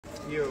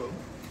you.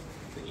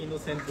 The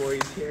innocent boy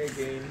is here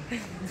again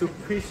to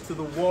preach to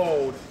the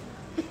world.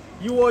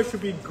 You all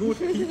should be good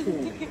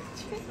people.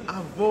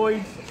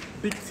 Avoid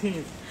big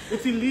things.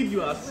 It will lead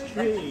you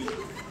astray.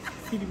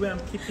 See the way I'm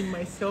keeping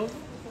myself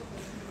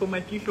for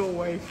my future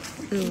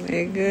wife. Oh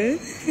my god.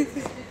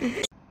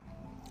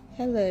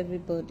 Hello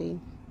everybody.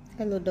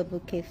 Hello Double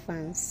K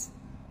fans.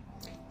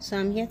 So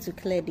I'm here to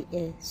clear the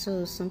air.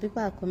 So some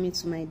people are coming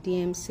to my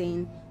DM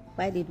saying,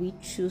 why did we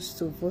choose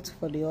to vote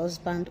for the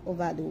husband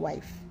over the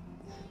wife?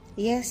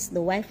 Yes,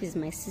 the wife is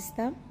my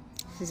sister.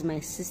 She's my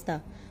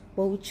sister.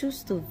 But we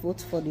choose to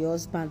vote for the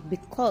husband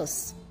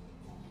because,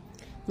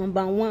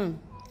 number one,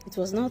 it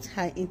was not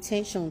her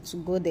intention to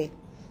go there.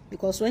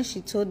 Because when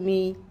she told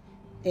me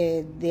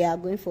they are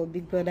going for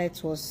Big Brother,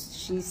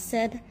 she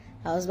said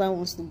her husband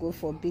wants to go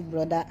for Big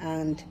Brother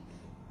and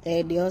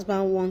the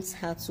husband wants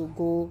her to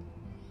go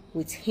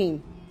with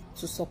him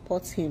to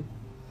support him.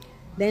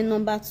 Then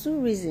number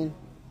two reason,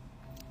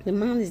 the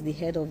man is the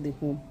head of the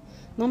home.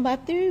 Number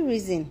three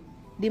reason,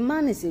 the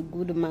man is a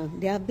good man.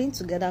 They have been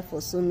together for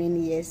so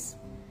many years.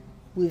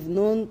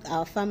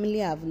 Our family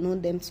have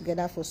known them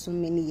together for so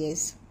many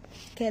years.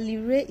 Kelly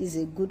Ray is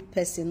a good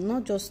person,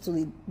 not just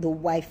to the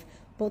wife,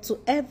 but to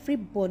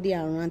everybody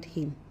around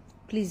him.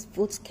 Please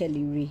vote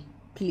Kelly Ray,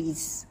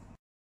 please.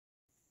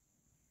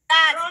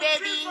 That,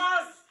 baby.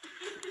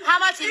 How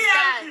much is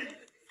that?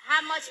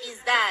 How much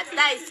is that?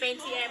 That is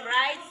 20M,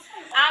 right?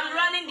 I'm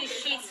running the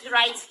sheets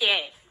right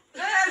here.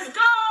 Let's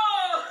go!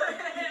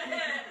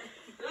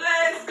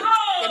 Let's go!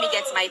 Let me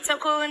get my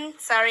token.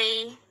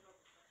 Sorry.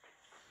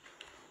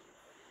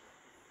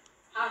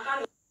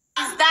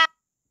 Is that?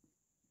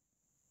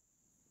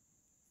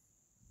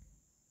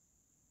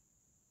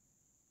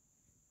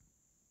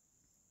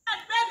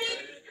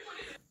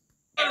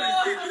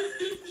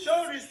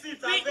 Show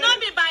receipt. Not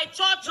be by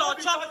church or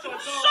church. Show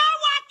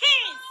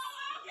workings.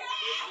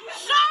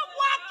 Show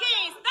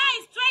workings. That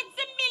is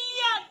 20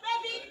 million,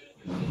 baby.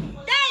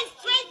 That is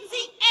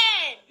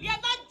 20M. We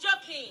are not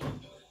joking.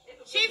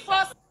 She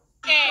first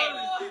M.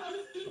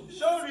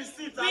 Show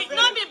receipt.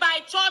 Not be by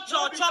church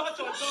or church.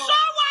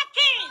 Show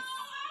workings.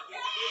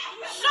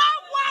 Show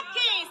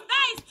workings.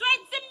 That is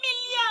 20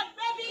 million,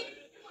 baby.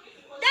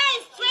 That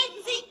is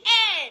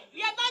 20M.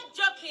 We are not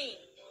joking.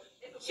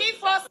 She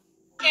first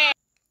M.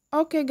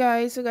 Okay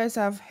guys, you guys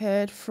have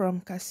heard from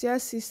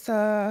Kassia's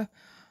sister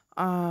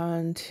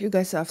and you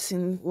guys have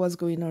seen what's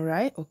going on,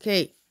 right?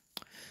 Okay,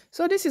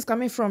 so this is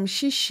coming from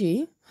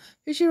Shishi.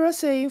 Shishi was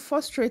saying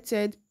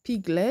frustrated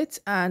piglet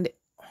and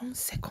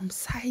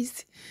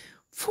uncircumcised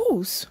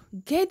fools,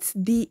 get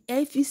the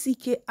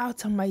FECK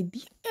out of my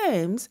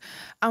DMs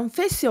and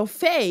face your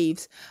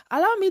faves.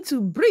 Allow me to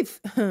breathe.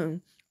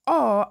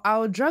 Or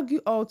I'll drag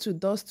you all to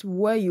dust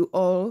where you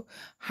all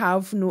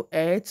have no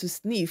air to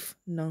sniff.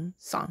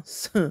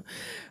 Nonsense.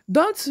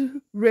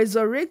 Don't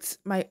resurrect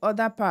my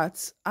other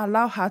parts.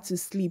 Allow her to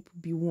sleep,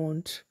 be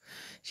warned.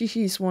 She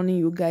is warning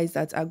you guys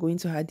that are going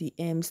to her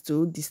DMs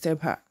to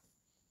disturb her.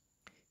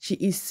 She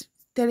is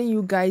telling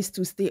you guys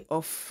to stay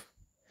off.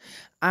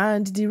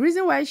 And the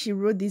reason why she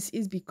wrote this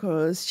is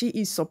because she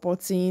is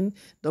supporting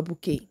Double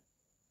K.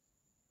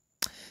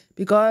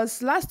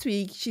 Because last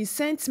week she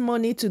sent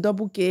money to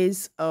Double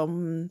K's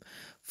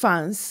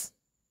fans.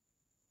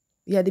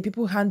 Yeah, the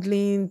people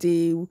handling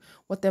the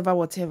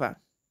whatever.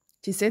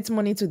 She sent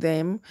money to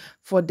them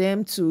for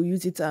them to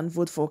use it and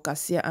vote for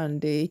Kassia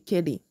and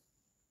Kelly.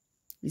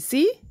 You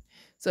see?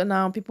 So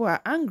now people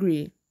are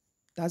angry.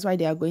 That's why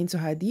they are going to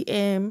her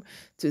DM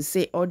to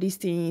say all these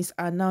things.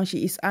 And now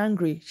she is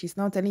angry. She's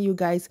now telling you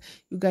guys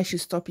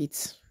should stop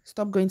it.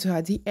 Stop going to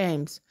her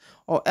DMs.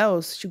 Or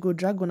else she go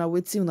drag on her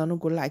waiting and no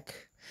go like.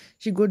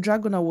 She go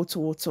drag on her water.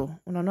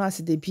 Una know as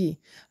they be.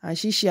 And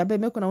she abe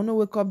make una no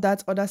wake up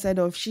that other side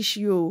of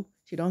Shishio.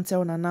 She don't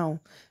tell una now.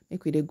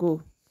 Make we dey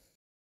go.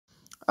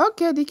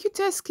 Okay, the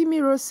cutest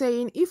Kimi Rose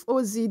saying if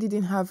Ozzy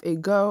didn't have a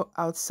girl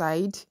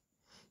outside,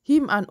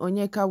 him and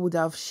Onyeka would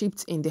have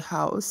shipped in the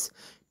house.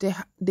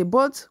 They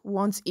both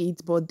want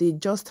it, but they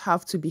just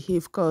have to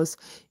behave because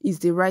it's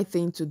the right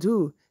thing to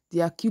do. They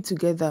are cute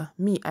together.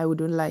 Me, I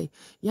wouldn't lie.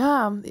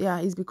 Yeah,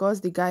 it's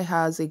because the guy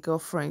has a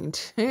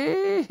girlfriend.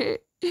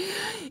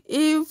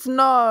 If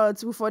not,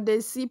 before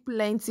they see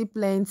plenty.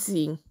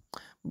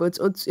 But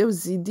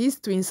Ozzy, these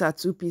twins are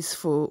too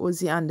peaceful.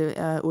 Ozzy and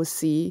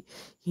OC,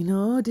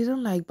 they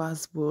don't like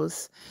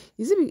basketballs.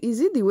 Is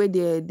it the way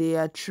they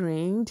are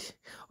trained,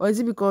 or is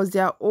it because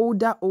they are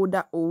older?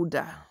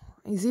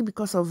 Is it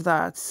because of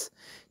that?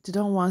 They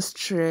don't want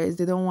stress.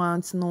 They don't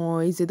want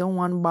noise. They don't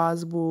want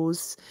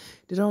basketballs.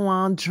 They don't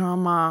want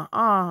drama.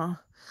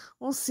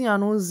 OC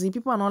and Ozzy,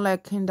 people are not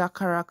liking that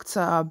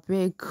character.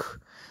 Big.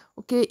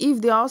 Okay, if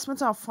the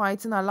housemates are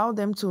fighting, allow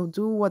them to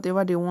do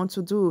whatever they want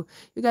to do.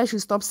 You guys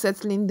should stop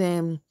settling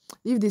them.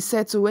 If they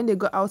settle, when they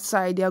go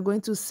outside, they are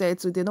going to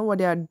settle. They know what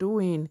they are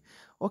doing.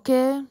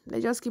 Okay,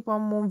 they just keep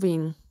on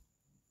moving.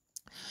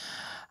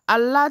 A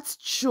lot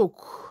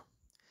choke.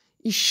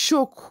 He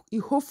shook. He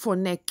hope for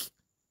neck.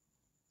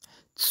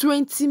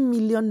 20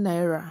 million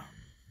naira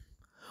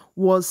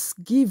was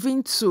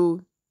given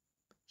to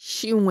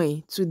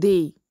Chinwe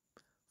today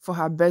for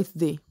her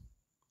birthday.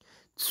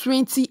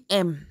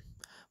 20M.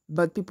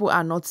 But people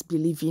are not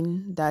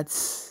believing that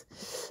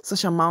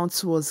such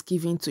amount was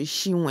given to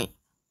Chinwe.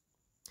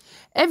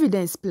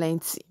 Evidence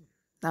plenty.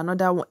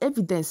 Another one,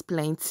 evidence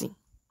plenty.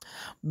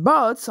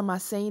 But some are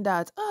saying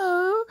that,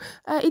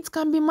 it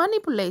can be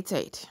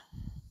manipulated.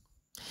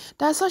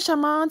 There's such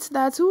amount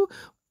that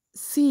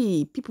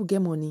see, people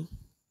get money.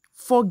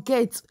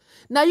 Forget.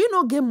 Now you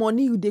no get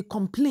money, you they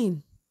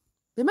complain.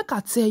 They make I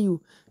tell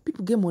you,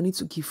 people get money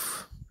to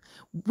give.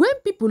 When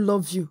people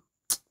love you,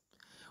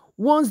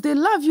 once they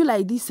love you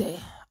like this,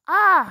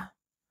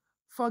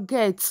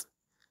 forget.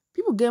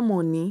 People get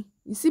money.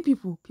 You see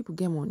people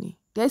get money.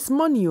 There's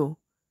money, oh.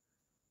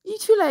 You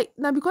feel like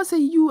now because say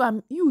you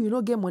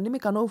don't get money,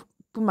 make I not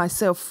put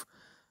myself.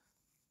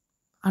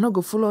 I not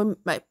go follow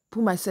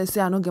put myself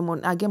say I not get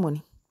money. I get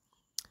money.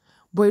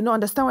 But you don't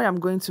understand what I'm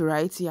going to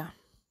write here.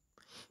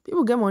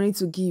 People get money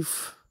to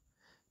give.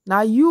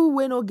 Now you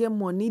when no get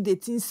money, they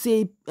think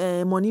say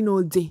money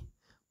no day.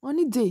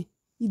 Money day.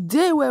 It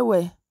day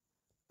where.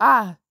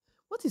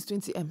 What is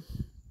 20M?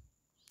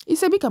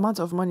 It's a big amount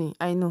of money,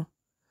 I know.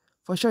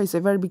 For sure, it's a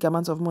very big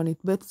amount of money.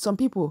 But some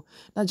people,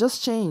 that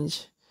just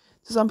change.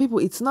 To some people,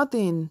 it's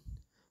nothing.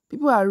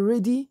 People are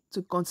ready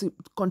to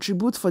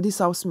contribute for these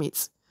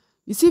housemates.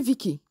 You see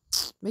Vicky,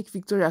 make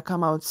Victoria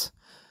come out.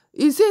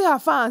 Is it her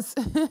fans?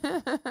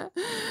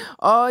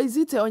 Or is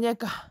it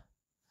Onyeka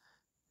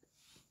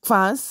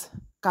fans?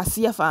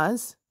 Kassia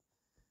fans?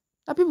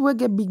 That people will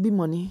get big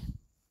money.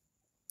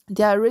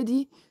 They are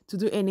ready to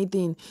do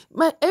anything.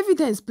 My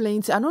evidence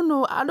plenty. I don't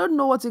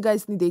know what you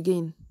guys need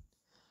again.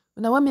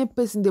 When I want me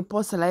person, they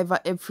pour saliva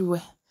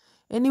everywhere.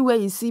 Anywhere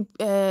you see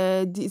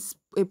this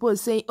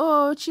post saying,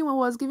 oh, Chinwe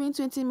was giving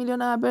 20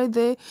 million on her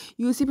birthday,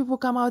 you see people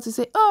come out to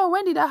say, oh,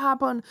 when did that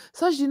happen?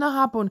 Such did not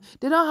happen.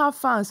 They don't have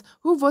fans.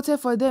 Who voted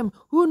for them?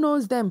 Who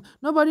knows them?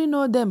 Nobody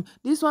know them.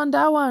 This one,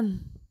 that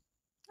one.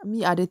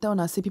 Me, at the town,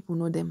 I say people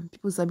know them.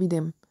 People sabi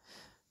them.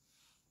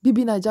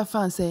 Bibi Naija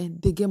fans say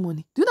they get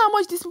money. Do you know how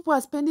much these people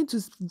are spending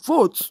to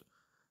vote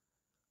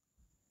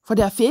for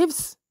their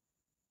faves?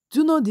 Do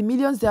you know the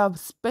millions they are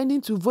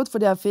spending to vote for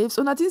their faves?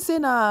 So nothing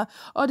saying all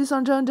this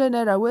 100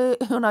 naira where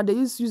they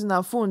using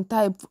a phone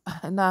type.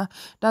 Nah,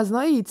 that's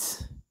not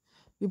it.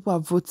 People are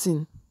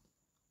voting.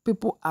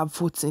 People are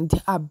voting.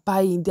 They are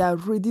buying. They are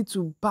ready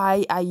to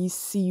buy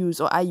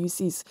IECUs or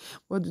IUCs.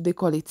 What do they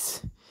call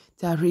it?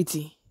 They are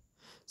ready.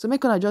 So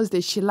make one just they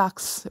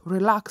chillax,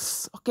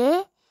 relax,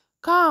 okay?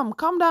 Calm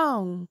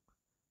down.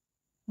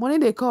 Money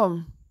they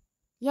come.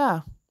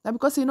 Yeah. Now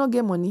because you don't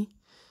get money.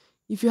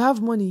 If you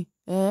have money,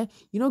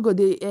 you know go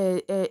they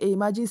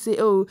imagine say,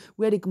 oh,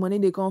 where the money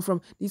they come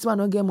from? This one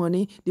don't get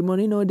money. The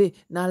money no they.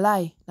 Now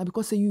lie. Now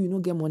because say you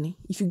don't get money.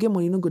 If you get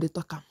money, you don't go they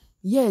talk.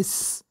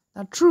 Yes,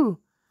 that's true.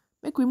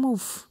 Make we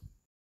move.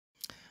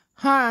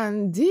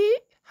 Handy.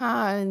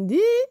 How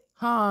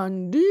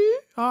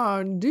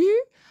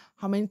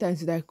many times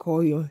did I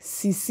call you?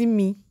 Sissy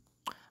me.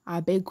 I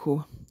beg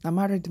you. I'm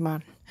a married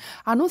man.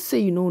 I don't say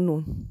you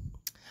know.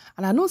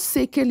 And I don't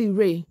say Kelly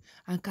Ray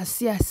and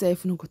Kassia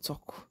herself no go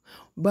talk.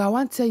 But I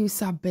want to tell you,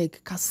 sir,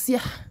 beg,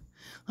 Kassia,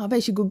 I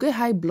bet she go get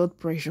high blood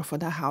pressure for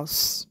that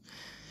house.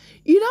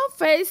 You don't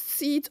first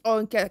sit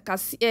on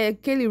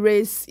Kelly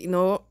Ray's,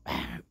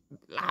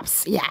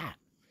 laps, yeah.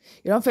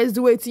 You don't first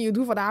do anything you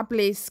do for that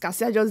place.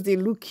 Kassia just they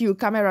look you,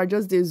 camera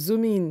just they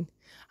zoom in.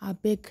 I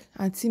beg,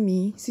 auntie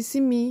me,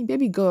 sissy me,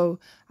 baby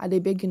girl, I they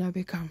beg you, I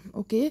beg him,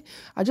 okay?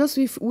 I just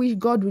wish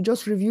God will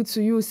just review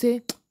to you,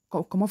 say,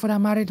 come on for that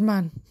married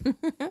man.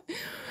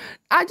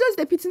 I just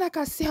the pity na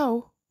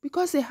Kassia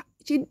because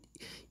you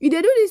they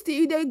do this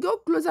thing, they go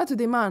closer to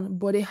the man,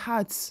 but the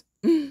heart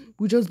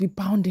will just be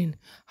pounding.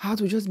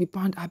 Heart will just be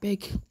pounding. I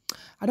beg.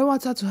 I don't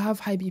want her to have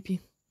high BP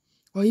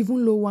or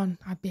even low one.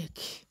 I beg.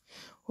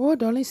 Oh,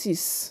 darling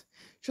sis,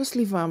 just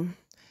leave him.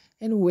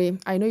 Anyway,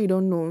 I know you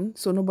don't know,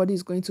 so nobody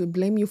is going to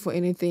blame you for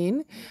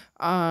anything.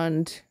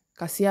 And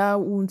Kassia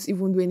won't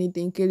even do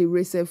anything. Kelly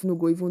Ray self no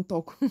go even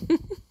talk.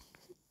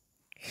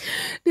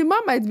 The man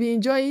might be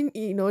enjoying,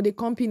 the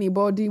company,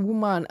 but the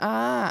woman,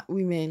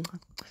 women,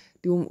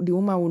 the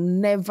woman will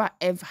never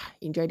ever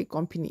enjoy the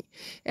company.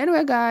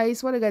 Anyway,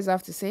 guys, what do you guys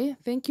have to say?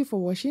 Thank you for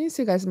watching.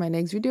 See you guys in my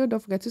next video. Don't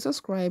forget to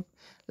subscribe,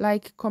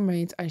 like,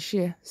 comment, and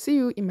share. See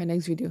you in my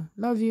next video.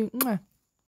 Love you. Mwah.